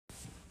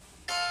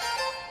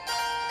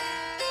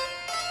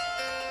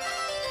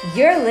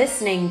You're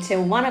listening to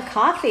Wanna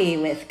Coffee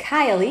with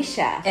Kai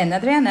Alicia. And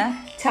Adriana.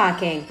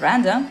 Talking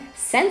random,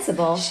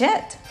 sensible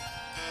shit.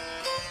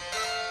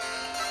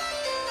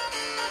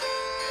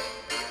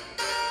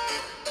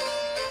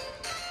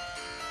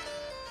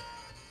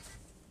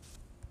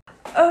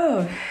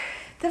 Oh,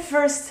 the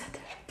first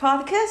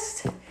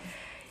podcast,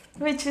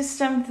 which is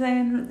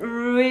something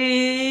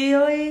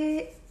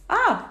really...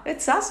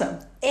 it's awesome.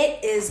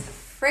 It is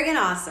friggin'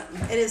 awesome.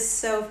 It is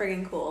so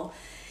friggin' cool.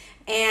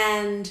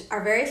 And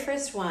our very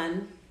first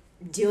one,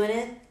 doing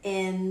it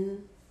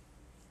in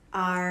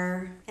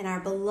our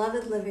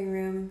beloved living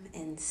room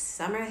in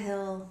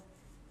Summerhill,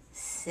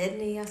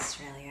 Sydney,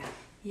 Australia.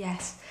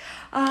 Yes.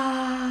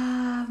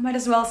 Might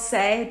as well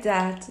say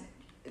that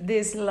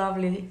this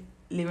lovely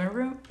living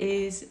room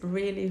is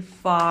really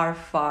far,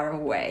 far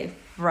away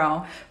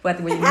from what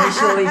we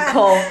usually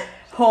call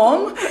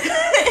home.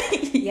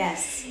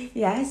 Yes.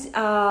 Yes.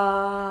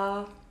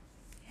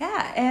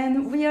 Yeah,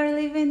 and we are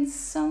living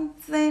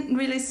something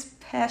really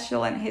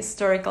special and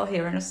historical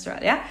here in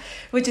Australia,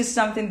 which is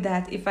something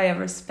that if I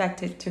ever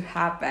expected to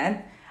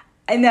happen,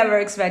 I never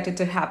expected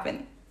to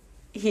happen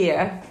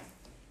here,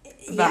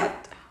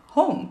 but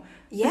home.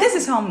 Yeah. But this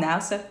is home now,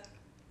 so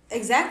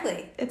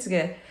exactly. It's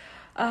good.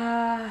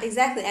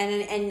 Exactly,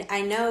 and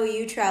I know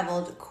you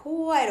traveled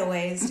quite a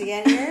ways to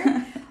get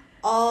here,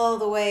 all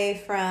the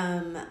way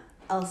from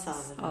El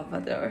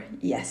Salvador.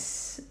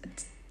 Yes.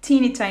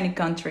 Teeny tiny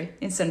country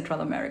in Central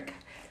America.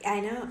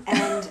 I know,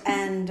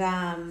 and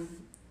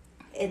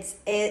it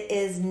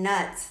is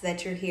nuts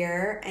that you're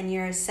here, and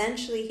you're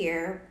essentially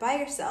here by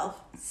yourself.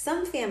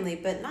 Some family,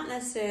 but not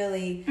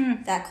necessarily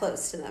that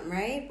close to them,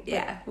 right? But,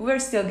 yeah, we're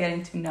still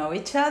getting to know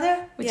each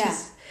other, which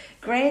is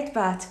great.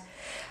 But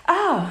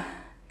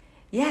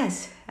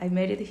yes, I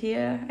made it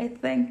here. I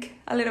think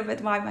a little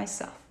bit by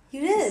myself. You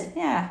did.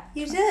 Yeah,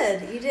 you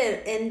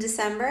did. In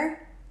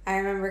December, I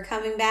remember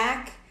coming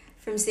back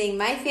from seeing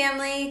my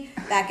family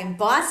back in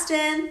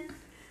Boston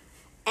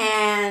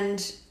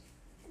and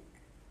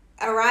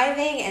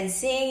arriving and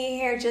seeing you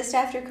here just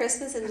after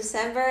Christmas in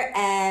December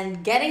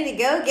and getting to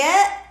go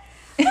get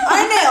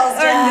our nails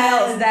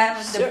done. That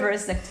was the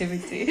first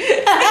activity.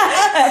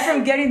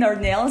 From getting our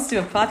nails to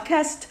a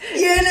podcast.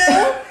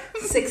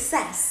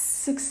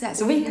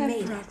 Success. We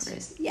have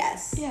progress.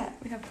 Yes. Yeah,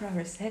 we have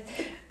progress. Yes.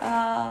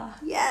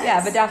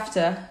 Yeah, but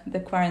after the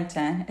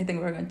quarantine, I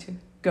think we're going to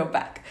go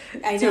back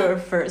to our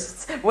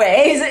first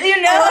ways,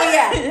 you know.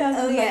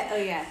 Oh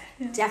yeah.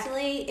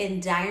 Definitely in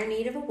dire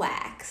need of a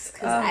wax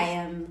because I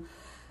am.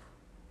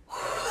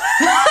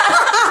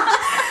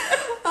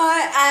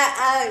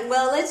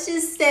 Well, let's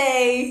just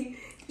say,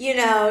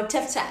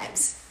 tough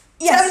times.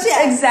 Yes, tough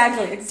times.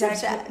 Exactly.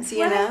 Tough times,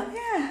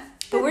 Yeah.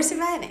 But we're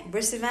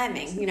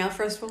surviving.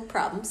 First world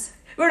problems.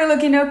 We're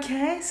looking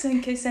okay, so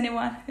in case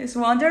anyone is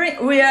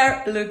wondering, we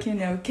are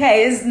looking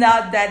okay. It's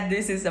not that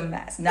this is a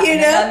mess. No,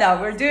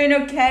 we're doing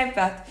okay,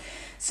 but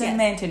some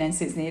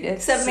maintenance is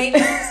needed. Some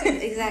maintenance,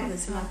 exactly,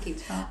 some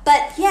upkeep.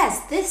 But yes,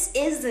 this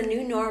is the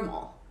new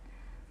normal.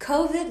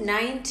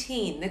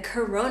 COVID-19, the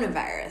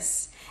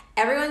coronavirus.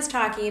 Everyone's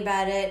talking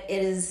about it.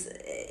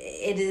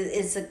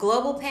 It's a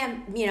global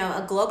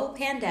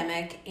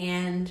pandemic,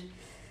 and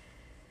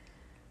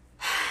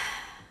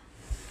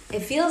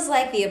it feels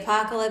like the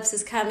apocalypse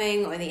is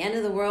coming or the end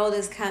of the world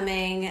is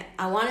coming.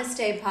 I want to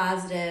stay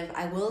positive.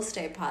 I will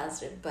stay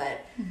positive,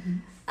 but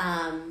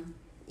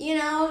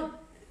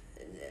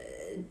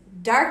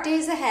dark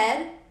days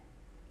ahead.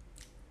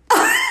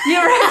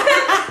 You're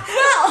right.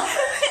 Well,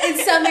 in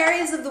some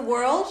areas of the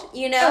world,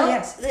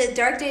 yes. The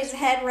dark days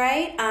ahead,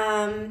 right?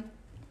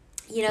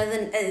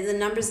 The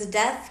numbers of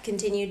death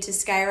continue to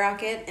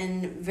skyrocket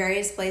in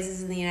various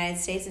places in the United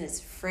States, and it's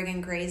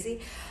friggin'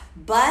 crazy.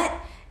 But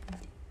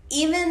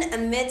even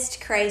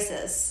amidst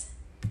crisis,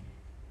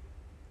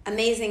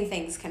 amazing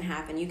things can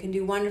happen. You can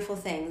do wonderful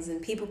things,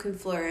 and people can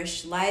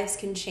flourish, lives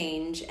can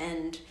change,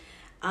 and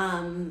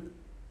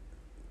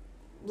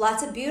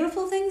lots of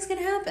beautiful things can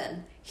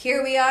happen.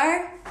 Here we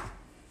are,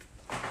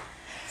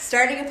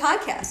 starting a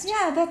podcast.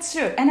 Yeah, that's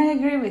true. And I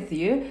agree with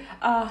you.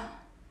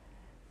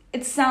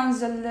 It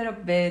sounds a little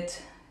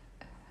bit,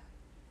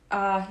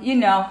 out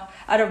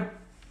of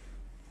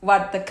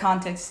what the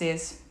context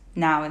is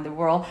now in the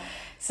world,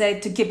 say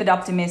to keep it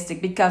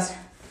optimistic because,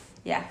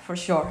 yeah, for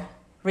sure,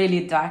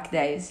 really dark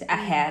days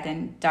ahead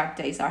and dark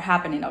days are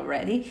happening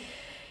already.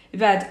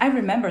 But I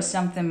remember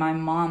something my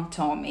mom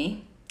told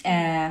me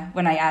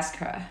when I asked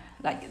her,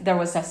 like there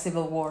was a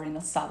civil war in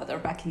El Salvador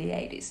back in the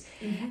 80s.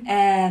 Mm-hmm.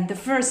 And the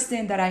first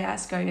thing that I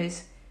asked her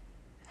is,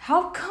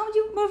 how come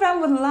you move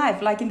on with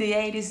life? Like in the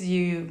 80s,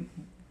 you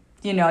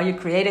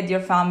created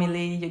your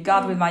family, you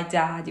got with my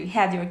dad, you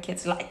had your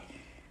kids. Like,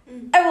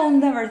 I will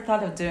never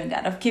thought of doing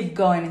that, of keep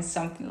going in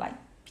something like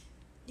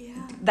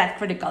that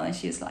critical. And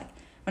she's like,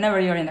 whenever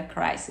you're in a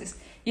crisis,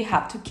 you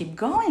have to keep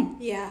going.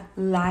 Yeah.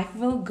 Life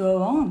will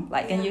go on.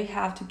 And you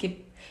have to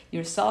keep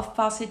yourself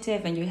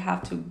positive, and you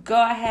have to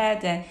go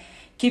ahead and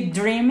keep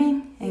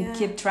dreaming and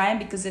keep trying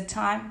because the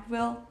time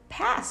will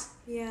pass.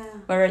 Yeah.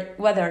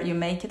 Whether you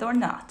make it or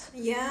not.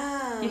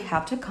 Yeah. You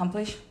have to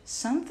accomplish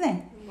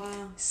something.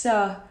 Wow.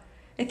 So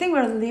I think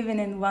we're living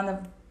in one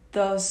of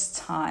those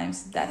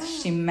times that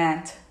she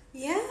meant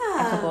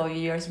Yeah. a couple of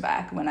years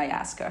back when I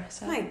asked her.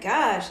 So. Oh my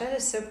gosh, that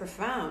is so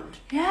profound.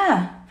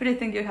 Yeah, but I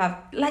think you have,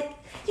 like,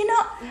 you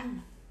know,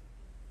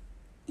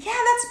 yeah,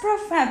 that's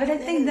profound, but I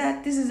think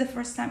that this is the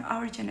first time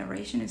our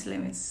generation is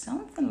living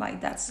something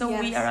like that. So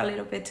we are a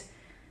little bit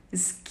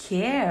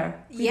scared.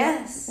 We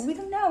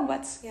don't know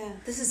what's... Yeah,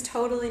 this is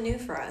totally new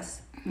for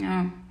us.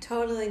 Yeah.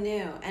 Totally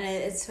new. And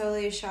it's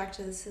totally a shock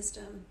to the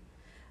system.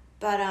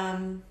 But,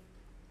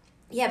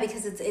 yeah,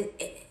 because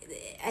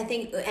I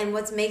think, and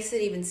what makes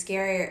it even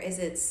scarier is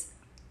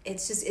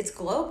it's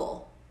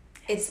global.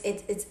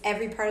 It's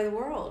every part of the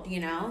world, you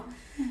know?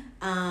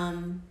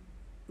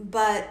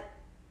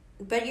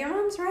 But your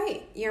mom's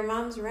right. Your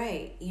mom's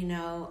right. You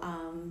know,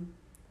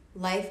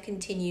 life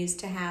continues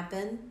to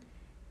happen,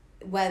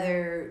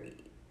 whether,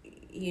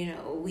 you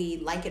know, we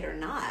like it or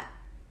not.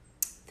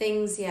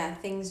 Things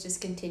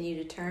just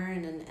continue to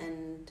turn,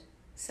 and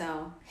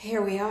so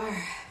here we are.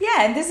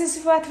 Yeah, and this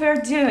is what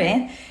we're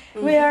doing.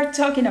 Mm-hmm. We are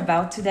talking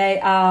about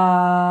today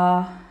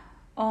on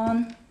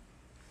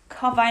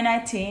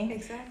COVID-19.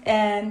 Exactly.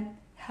 And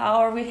how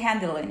are we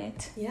handling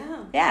it?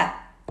 Yeah. Yeah.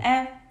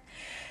 And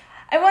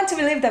I want to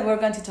believe that we're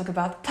going to talk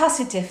about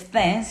positive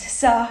things.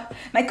 So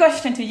my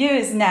question to you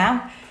is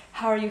now,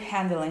 how are you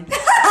handling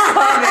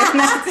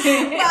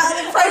COVID-19? Wow,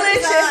 the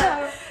pressure's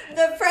on.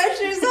 The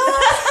pressure's on.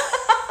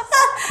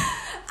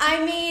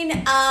 I mean,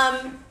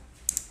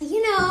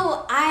 you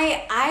know,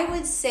 I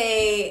would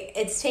say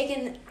it's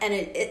taken, and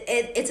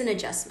it's an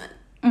adjustment.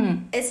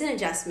 Mm. It's an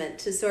adjustment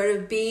to sort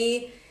of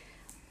be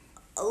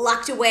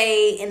locked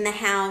away in the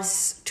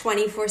house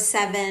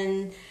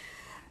 24/7,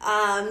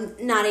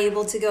 not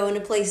able to go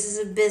into places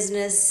of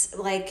business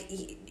like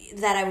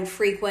that I would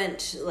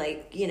frequent,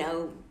 like, you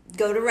know,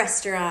 go to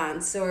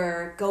restaurants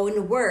or go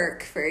into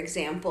work, for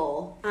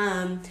example.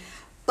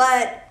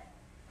 But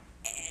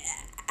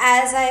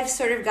as I've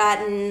sort of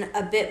gotten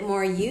a bit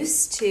more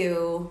used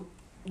to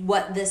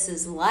what this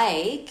is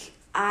like,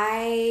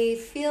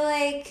 I feel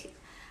like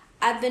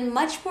I've been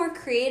much more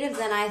creative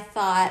than I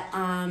thought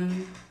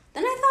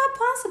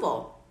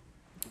possible.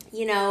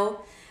 You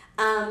know,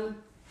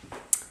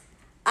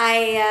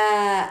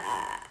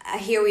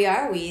 here we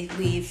are.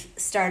 We've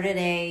started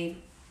a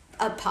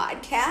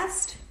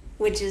podcast,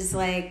 which is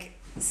like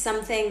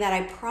something that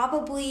I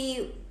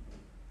probably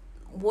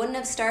wouldn't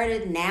have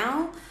started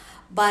now,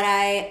 but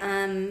I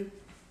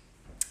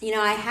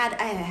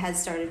had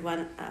started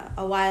one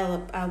a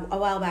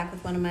while back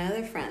with one of my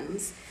other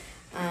friends,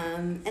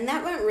 and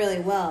that went really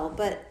well.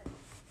 But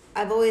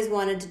I've always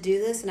wanted to do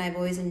this, and I've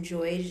always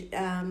enjoyed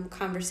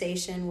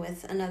conversation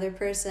with another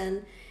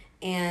person,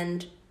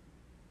 and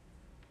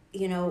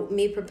you know,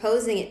 me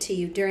proposing it to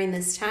you during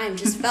this time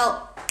just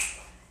felt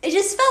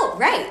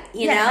right,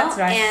 you know? That's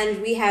right.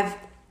 And we have,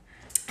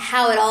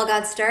 how it all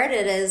got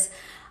started is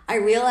I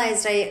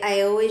realized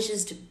I always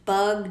just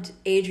bugged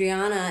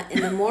Adriana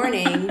in the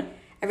morning.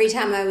 Every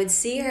time I would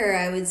see her,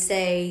 I would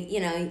say,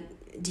 you know,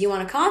 do you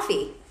want a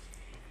coffee?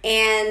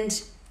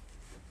 And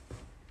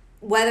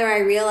whether I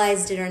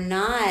realized it or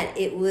not,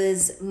 it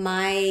was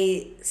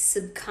my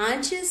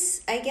subconscious,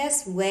 I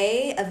guess,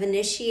 way of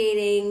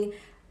initiating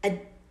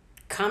a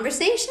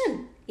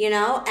conversation, you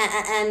know,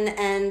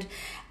 and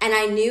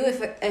I knew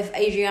if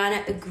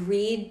Adriana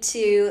agreed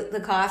to the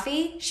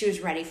coffee, she was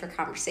ready for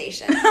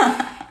conversation.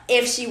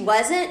 If she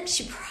wasn't,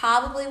 she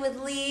probably would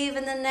leave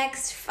in the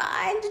next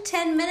 5 to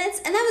 10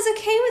 minutes, and that was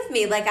okay with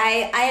me. Like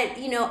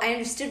I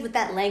understood what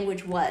that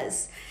language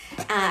was.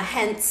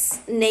 Hence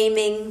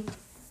naming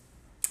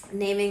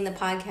the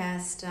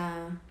podcast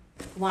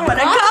Want a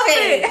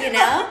Coffee, you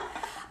know?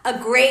 A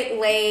great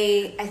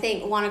way, I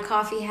think, Want a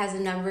Coffee has a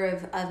number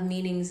of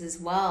meanings as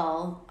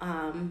well.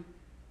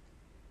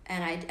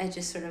 And I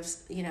just sort of,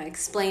 you know,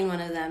 explain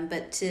one of them.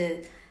 But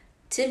to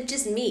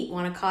just meet,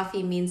 Want a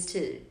Coffee means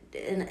to,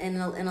 in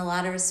a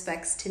lot of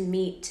respects, to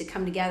meet, to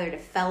come together, to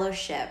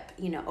fellowship,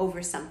 you know,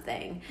 over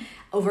something,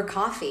 over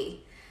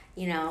coffee.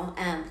 You know,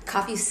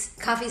 coffee's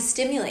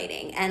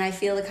stimulating, and I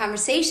feel the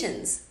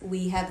conversations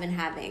we have been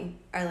having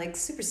are like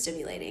super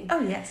stimulating.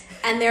 Oh yes,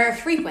 and they're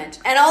frequent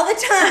and all the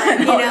time.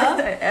 You know,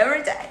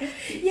 every day.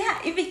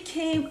 Yeah, it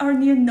became our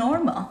new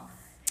normal.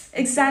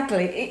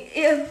 Exactly,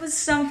 it was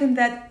something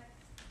that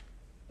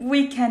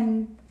we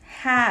can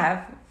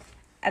have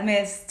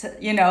amidst,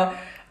 you know,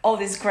 all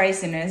this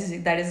craziness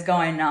that is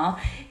going on.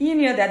 You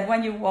knew that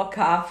when you woke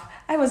up,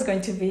 I was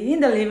going to be in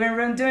the living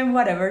room doing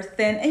whatever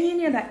thing, and you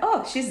knew that,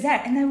 oh, she's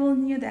there, and I will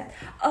knew that,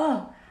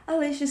 oh,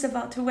 Alicia's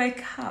about to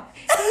wake up.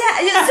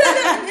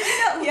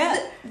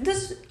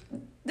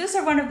 Those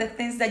are one of the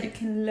things that you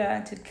can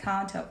learn to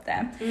count of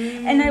them.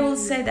 And I will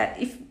say that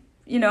if,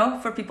 you know,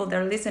 for people that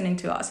are listening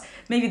to us,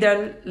 maybe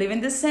they're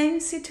living the same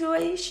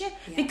situation,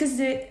 because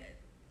they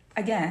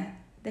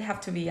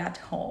have to be at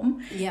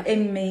home,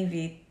 and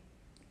maybe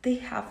they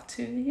have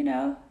to, you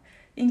know,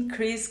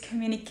 increase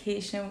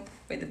communication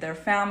with their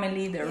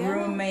family, their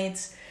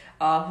roommates,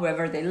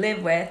 whoever they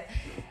live with.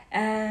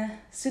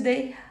 So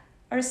they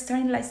are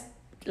starting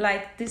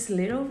like these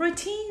little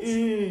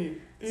routines.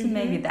 So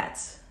maybe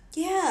that's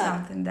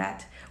something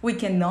that we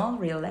can all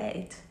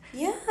relate.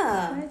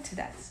 Yeah. Right to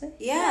that. So,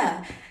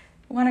 yeah.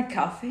 Want a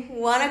coffee?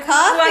 Want a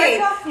coffee?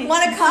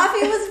 Want a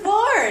coffee was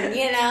born,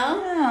 you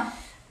know?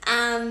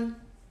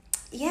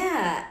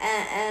 Yeah.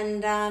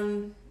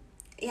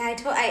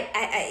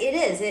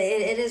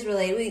 It is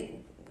relatable.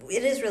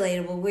 It is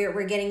relatable.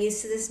 We're getting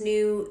used to this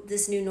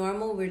new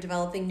normal. We're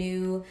developing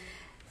new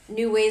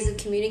ways of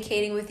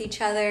communicating with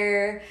each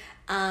other.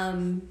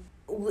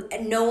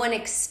 No one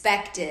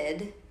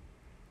expected,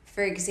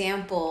 for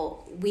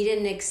example, we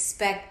didn't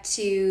expect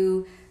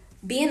to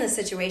be in this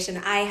situation.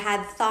 I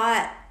had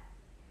thought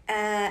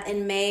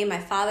in May my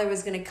father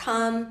was going to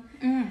come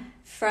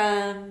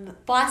from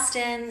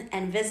Boston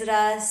and visit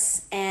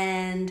us,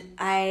 and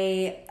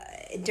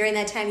during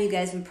that time you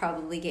guys would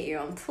probably get your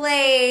own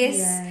place.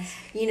 Yes.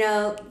 You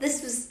know,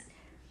 this was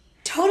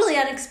totally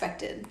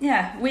unexpected.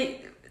 Yeah, we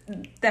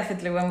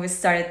definitely, when we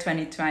started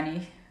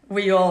 2020,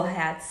 we all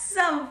had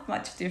so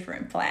much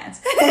different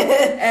plans.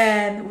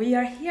 And we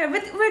are here,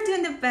 but we're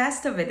doing the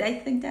best of it. I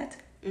think that,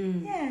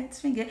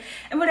 it's been good.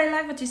 And what I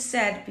like what you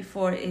said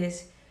before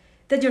is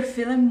that you're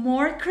feeling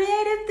more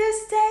creative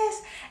these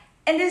days.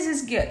 And this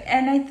is good.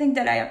 And I think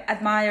that I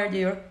admire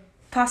your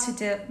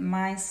positive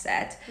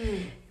mindset.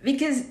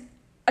 Because,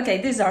 okay,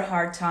 these are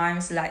hard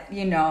times, like,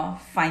 you know,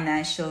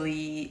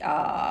 financially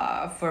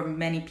for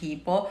many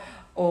people,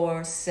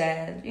 or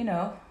said, you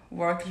know,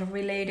 work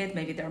related.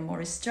 Maybe they're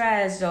more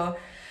stressed, or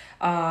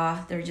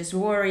they're just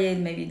worried.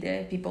 Maybe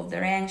the people,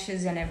 they're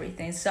anxious and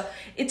everything. So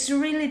it's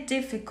really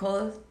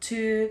difficult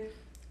to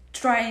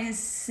try and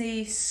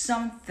see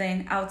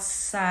something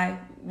outside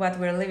what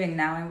we're living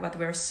now and what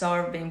we're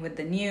absorbing with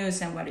the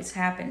news and what is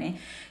happening.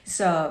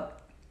 So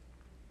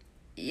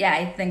yeah,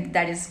 I think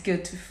that is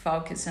good to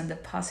focus on the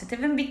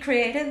positive and be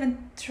creative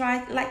and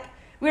try, like,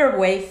 we're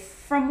away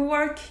from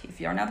work if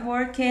you're not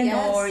working.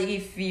 Yes. Or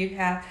if you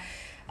have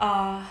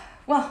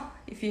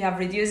if you have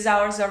reduced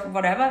hours or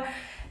whatever.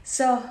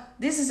 So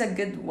this is a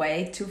good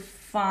way to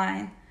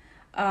find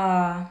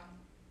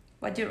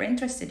what you're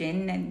interested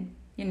in, and,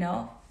 you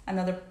know,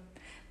 another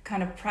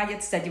kind of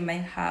projects that you may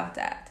have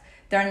that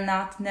they're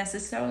not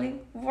necessarily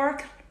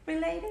work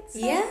related. So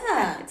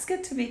it's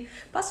good to be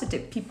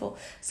positive. People,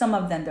 some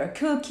of them they're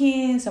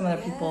cooking, some of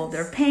the people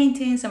they're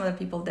painting, some of the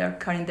people they're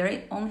cutting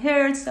their own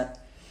hair. So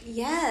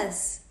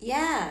it's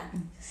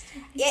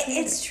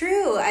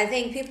true. I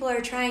think people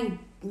are trying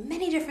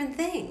many different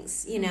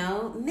things, you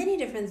know,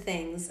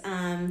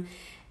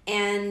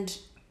 and,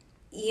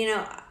 you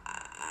know,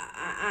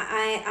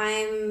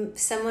 I'm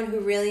someone who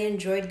really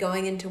enjoyed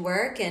going into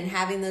work and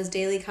having those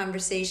daily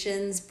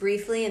conversations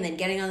briefly, and then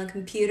getting on the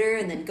computer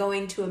and then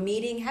going to a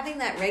meeting, having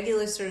that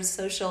regular sort of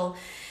social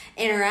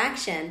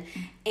interaction.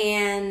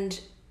 And,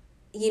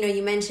 you know,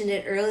 you mentioned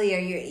it earlier,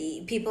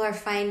 people are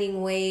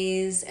finding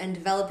ways and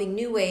developing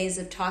new ways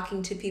of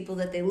talking to people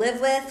that they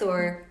live with,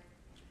 or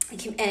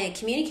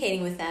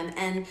communicating with them.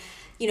 And,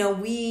 you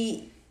know,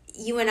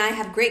 you and I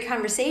have great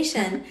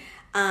conversation,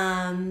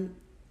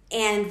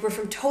 and we're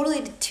from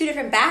totally two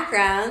different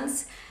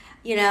backgrounds.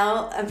 You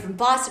know, I'm from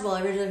Boston, well,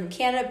 originally from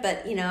Canada,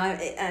 but, you know,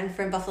 I'm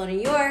from Buffalo,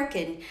 New York,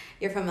 and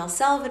you're from El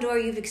Salvador.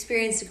 You've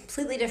experienced a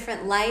completely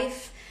different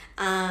life.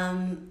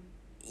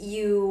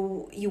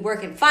 You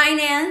work in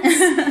finance.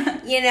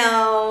 You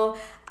know,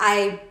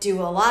 I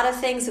do a lot of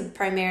things, but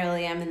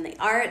primarily I'm in the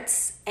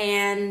arts.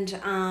 And,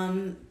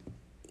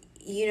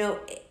 you know,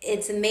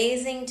 it's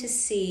amazing to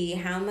see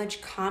how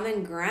much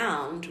common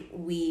ground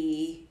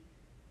we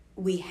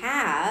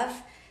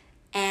have,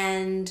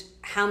 and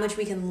how much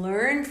we can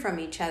learn from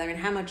each other, and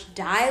how much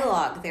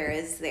dialogue there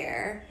is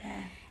there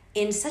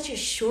in such a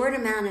short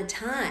amount of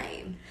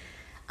time.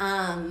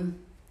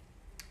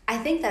 I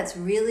think that's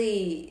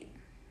really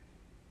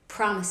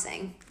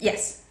promising.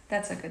 Yes,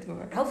 that's a good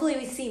word. Hopefully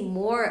we see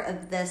more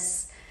of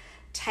this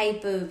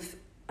type of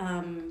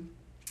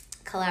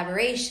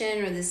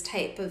collaboration, or this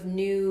type of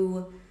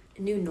new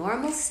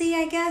normalcy,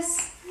 I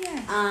guess.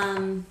 Yeah.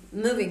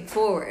 Moving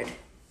forward.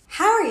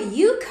 How are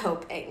you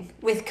coping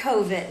with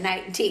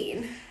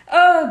COVID-19?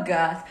 Oh,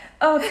 God.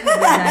 Oh,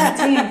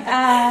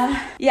 COVID-19.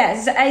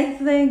 Yes, I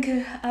think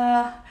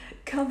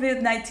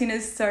COVID-19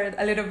 has started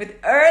a little bit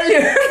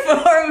earlier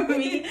for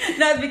me.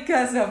 Not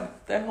because of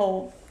the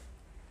whole,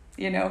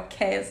 you know,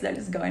 chaos that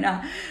is going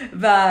on.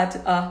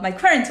 But my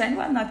quarantine,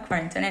 well, not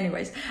quarantine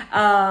anyways.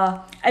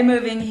 I'm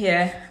moving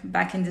here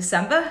back in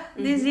December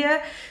this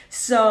year.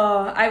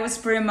 So I was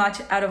pretty much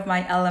out of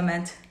my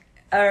element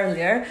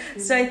earlier.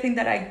 So I think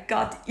that I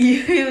got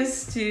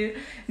used to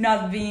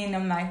not being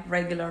on my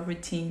regular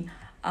routine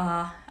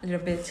a little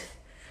bit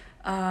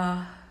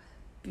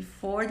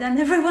before than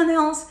everyone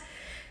else.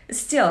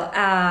 Still,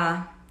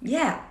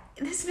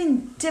 it has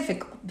been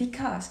difficult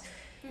because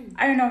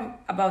I don't know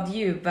about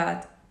you,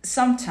 but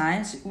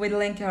sometimes we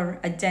link our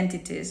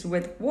identities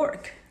with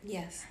work.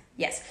 Yes.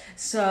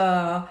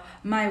 So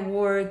my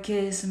work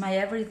is my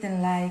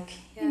everything. Like,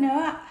 you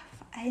know,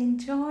 I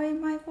enjoy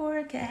my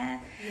work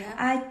and Yeah.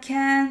 I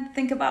can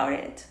think about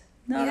it.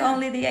 Not Yeah.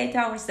 only the 8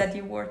 hours that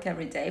you work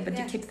every day, but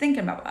you Yeah. keep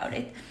thinking about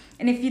it.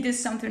 And if you do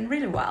something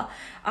really well,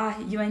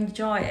 you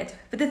enjoy it.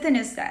 But the thing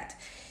is that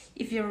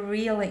if you're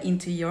really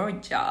into your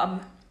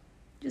job,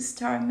 you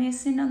start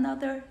missing on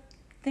other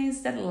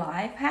things that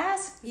life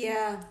has.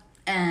 Yeah.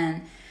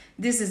 And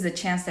this is the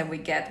chance that we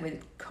get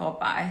with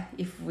Kobai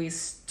if we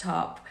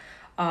stop,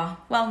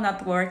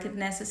 not work it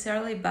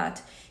necessarily,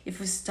 but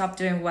if we stop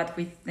doing what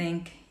we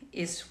think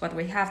is what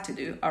we have to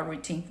do, our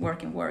routine,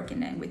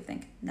 working, and we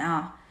think,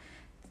 no,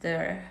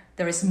 there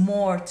is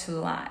more to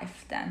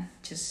life than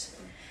just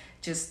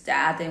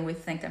that, and we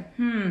think that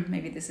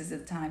maybe this is the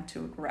time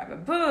to grab a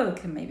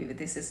book, and maybe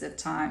this is the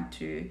time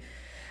to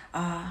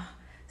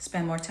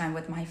spend more time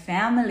with my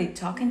family,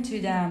 talking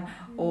to them,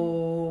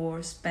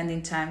 or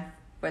spending time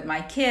with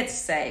my kids,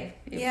 say,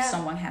 if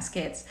someone has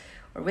kids,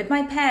 or with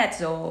my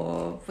pets,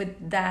 or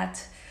with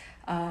that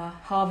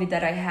hobby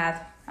that I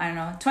had, I don't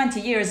know, 20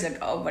 years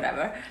ago,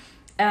 whatever.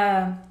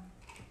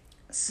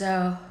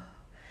 So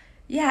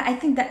yeah, I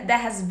think that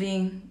has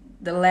been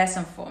the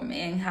lesson for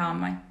me, and how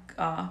am I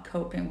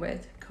coping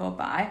with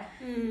Kobai.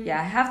 Yeah,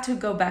 I have to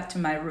go back to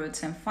my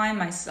roots and find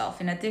myself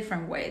in a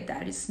different way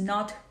that is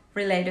not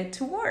related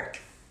to work.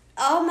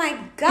 Oh my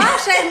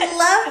gosh, I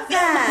love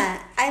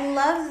that. I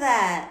love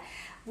that.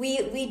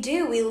 We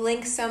do. We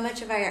link so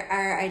much of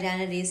our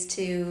identities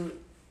to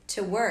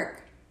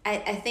work.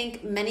 I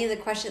think many of the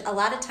questions, a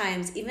lot of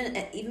times,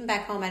 even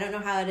back home, I don't know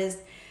how it is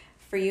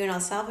for you in El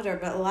Salvador,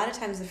 but a lot of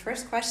times the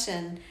first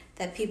question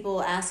that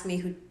people ask me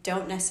who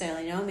don't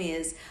necessarily know me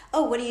is,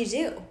 oh, what do you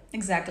do?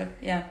 Exactly,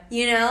 yeah.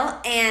 You know,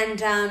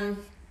 and,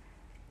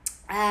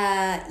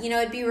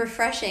 it'd be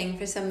refreshing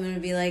for someone to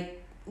be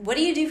like, what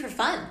do you do for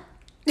fun?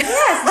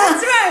 Yes,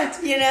 that's right.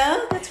 You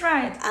know? That's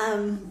right.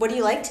 What do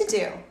you like to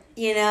do?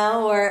 You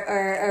know,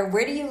 or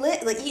where do you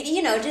live? Like,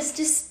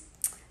 just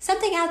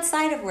something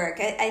outside of work.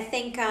 I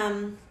think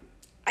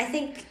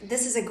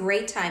this is a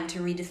great time to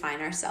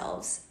redefine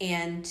ourselves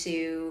and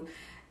to,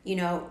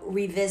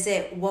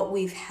 revisit what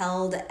we've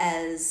held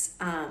as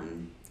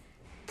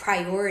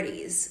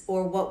priorities,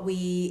 or what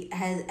we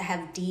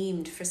have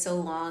deemed for so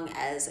long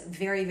as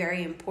very,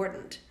 very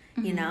important,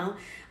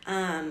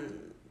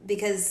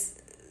 because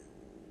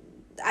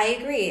I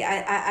agree.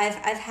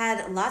 I've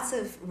had lots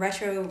of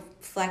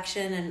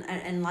retroflexion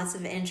and lots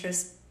of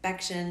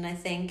introspection, I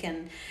think,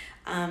 and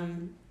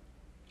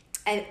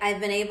I've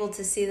been able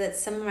to see that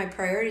some of my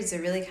priorities are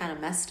really kind of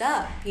messed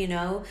up,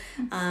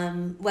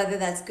 whether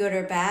that's good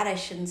or bad. I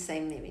shouldn't say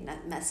maybe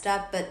not messed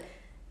up, but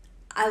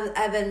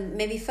I've been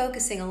maybe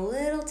focusing a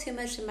little too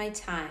much of my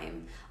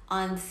time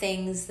on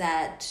things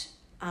that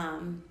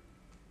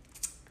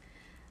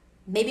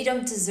maybe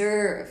don't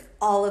deserve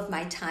all of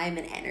my time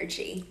and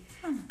energy.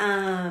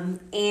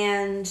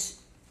 And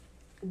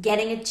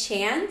getting a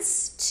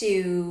chance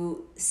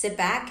to sit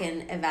back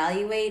and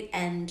evaluate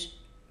and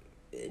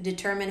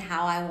determine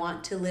how I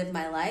want to live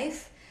my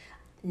life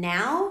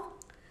now,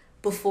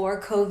 before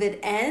COVID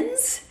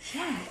ends,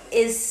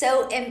 is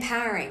so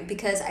empowering,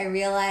 because I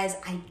realize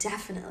I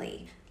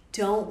definitely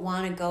don't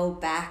want to go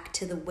back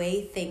to the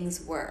way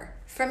things were.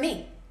 For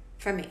me,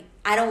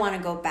 I don't want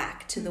to go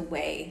back to the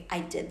way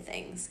I did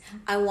things.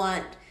 I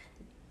want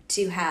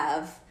to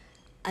have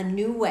a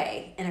new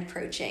way in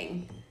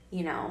approaching,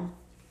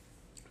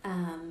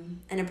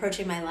 and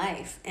approaching my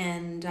life.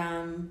 And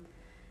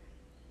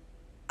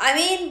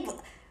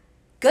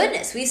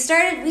goodness, we've since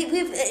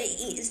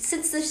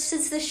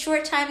the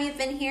short time we've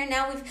been here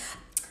now,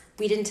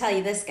 we didn't tell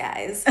you this,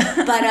 guys,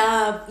 but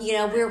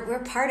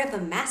we're part of a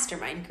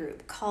mastermind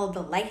group called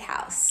the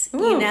Lighthouse.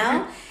 Ooh.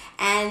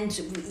 And,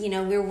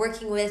 we're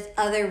working with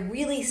other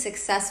really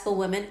successful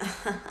women.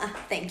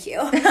 Thank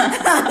you.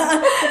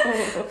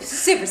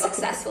 Super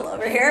successful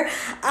over here.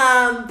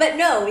 But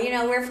no,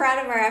 we're proud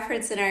of our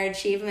efforts and our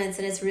achievements.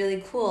 And it's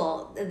really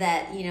cool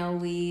that,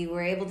 we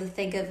were able to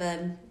think of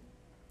a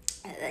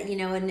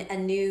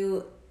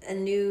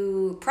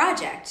new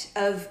project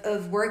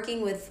of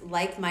working with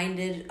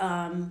like-minded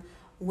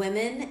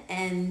women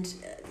and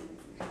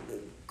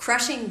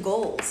crushing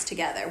goals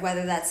together,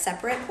 whether that's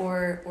separate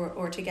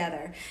or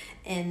together.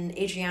 And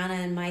Adriana,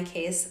 in my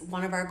case,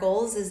 one of our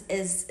goals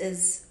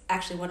is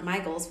actually, one of my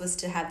goals was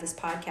to have this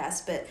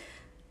podcast, but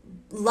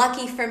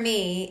lucky for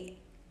me,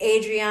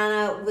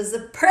 Adriana was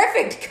the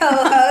perfect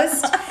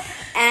co-host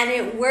and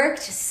it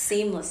worked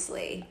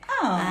seamlessly.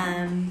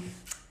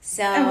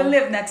 So, and we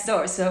live next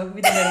door, so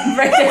we didn't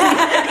break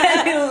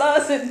any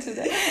laws into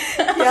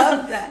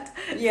that.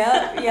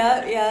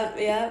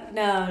 Yep.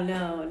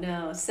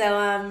 No.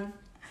 So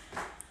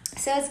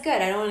it's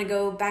good. I don't want to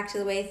go back to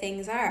the way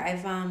things are.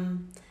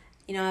 I'm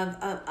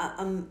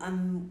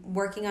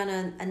working on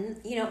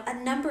a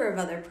number of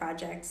other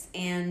projects,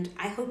 and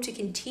I hope to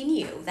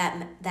continue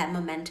that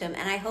momentum.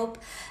 And I hope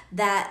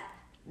that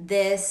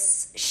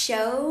this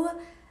show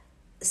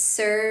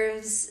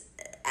serves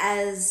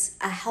as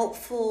a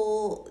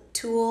helpful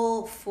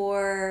tool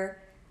for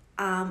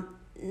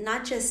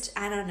not just,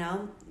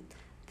 the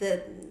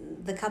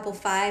couple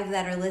 5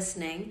 that are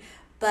listening,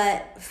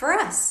 but for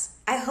us.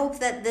 I hope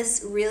that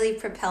this really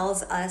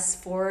propels us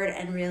forward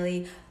and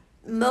really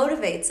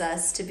motivates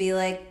us to be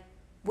like,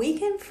 we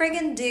can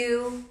friggin'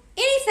 do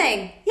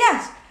anything.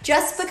 Yes.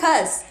 Just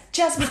because.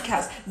 Just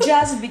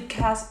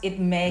because it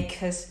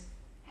makes us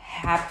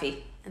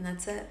happy. And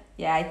that's it.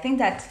 Yeah, I think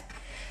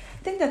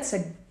that's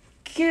a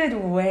good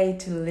way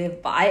to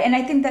live by. And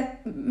I think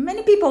that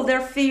many people,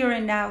 they're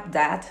figuring out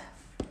that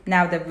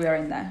now that we're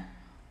in the,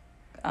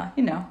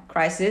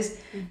 crisis.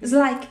 Mm-hmm. It's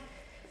like,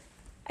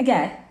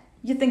 again,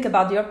 you think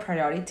about your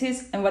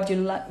priorities and what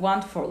you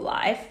want for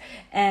life.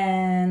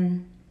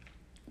 And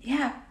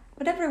yeah,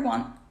 what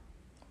everyone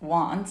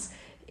wants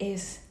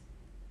is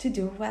to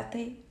do what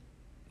they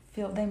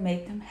feel they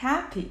make them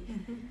happy.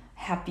 Mm-hmm.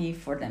 Happy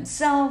for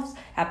themselves,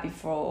 happy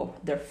for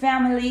their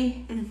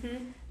family,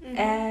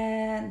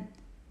 and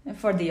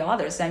for the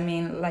others. I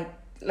mean,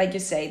 like you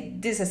say,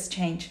 this has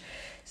changed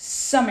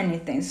so many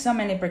things, so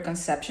many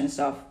preconceptions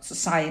of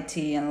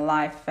society and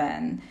life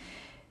and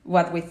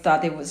what we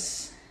thought it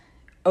was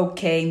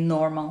okay,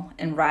 normal,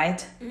 and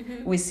right.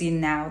 Mm-hmm. We see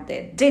now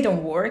that they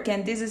don't work,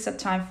 and this is a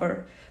time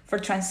for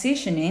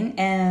transitioning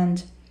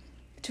and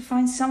to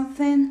find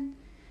something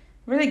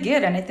really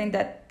good. And I think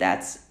that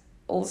that's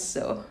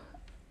also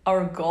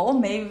our goal,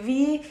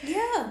 maybe,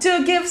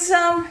 to give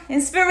some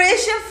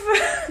inspiration for,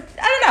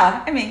 I don't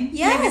know, I mean,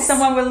 maybe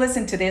someone will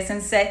listen to this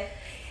and say,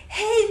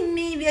 hey,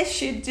 maybe I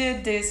should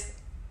do this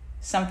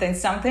something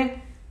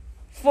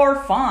for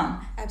fun.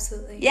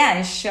 Absolutely. Yeah,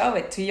 and show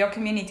it to your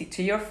community,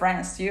 to your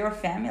friends, to your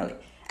family.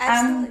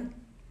 Absolutely. I'm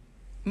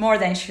more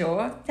than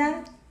sure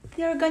that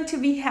they're going to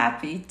be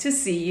happy to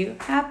see you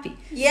happy.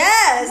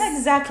 Yes.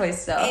 Exactly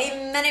so.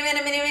 Amen.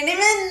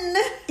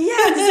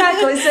 Yeah,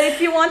 exactly. So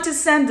if you want to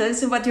send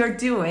us what you're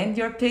doing,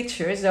 your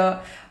pictures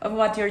of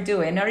what you're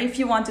doing, or if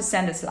you want to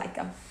send us like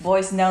a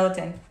voice note,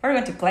 and we're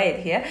going to play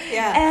it here,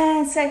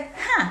 and say,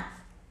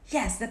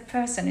 yes, that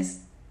person is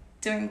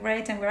doing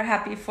great and we're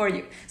happy for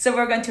you. So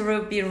we're going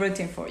to be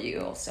rooting for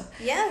you also.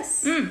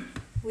 Yes.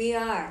 We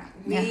are.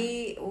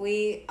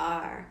 We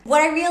are.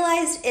 What I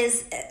realized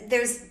is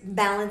there's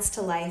balance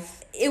to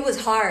life. It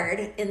was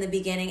hard in the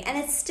beginning, and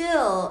it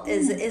still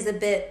is a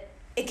bit,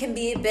 it can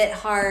be a bit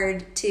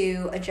hard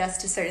to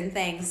adjust to certain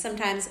things.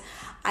 Sometimes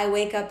I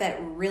wake up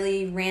at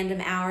really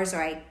random hours,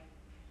 or I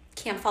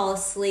can't fall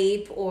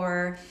asleep,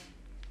 or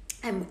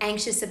I'm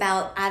anxious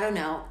about, I don't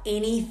know,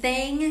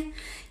 anything,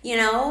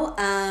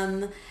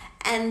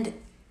 and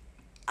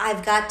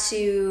I've got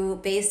to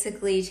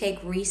basically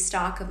take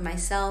restock of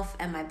myself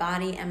and my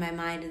body and my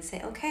mind and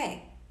say,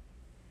 okay,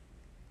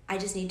 I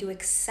just need to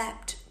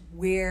accept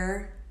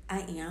where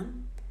I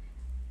am,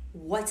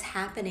 what's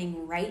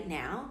happening right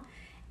now,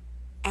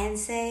 and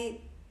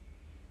say,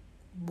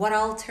 what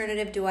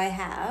alternative do I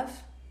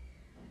have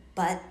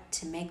but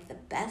to make the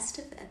best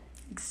of it?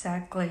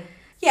 Exactly.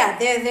 Yeah,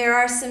 there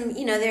are some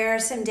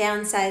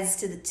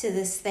downsides to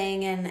this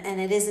thing,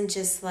 and it isn't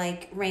just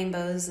like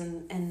rainbows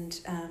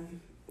and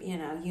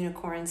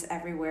unicorns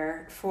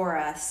everywhere for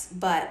us.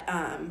 But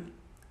I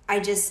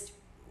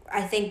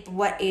think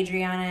what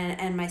Adriana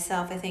and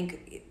myself, I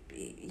think,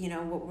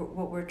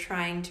 what we're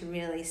trying to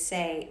really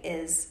say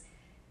is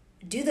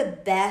do the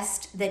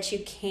best that you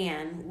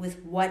can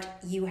with what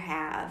you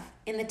have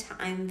in the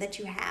time that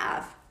you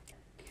have.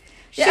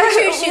 Shoot.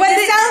 This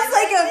sounds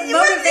like a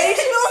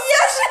motivational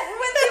session.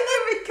 When they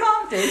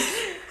become this.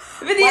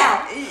 But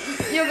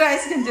you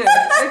guys can do it.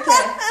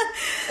 Okay.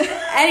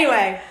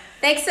 Anyway,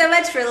 thanks so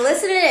much for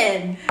listening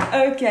in.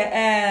 Okay,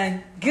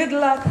 and good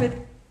luck with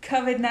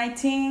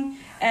COVID-19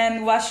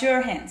 and wash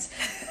your hands.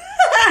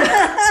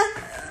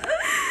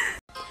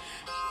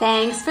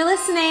 Thanks for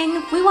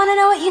listening. We want to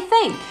know what you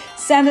think.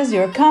 Send us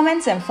your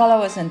comments and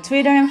follow us on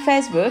Twitter and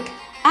Facebook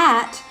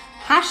at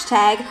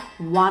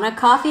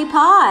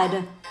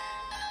 #WannaCoffeePod.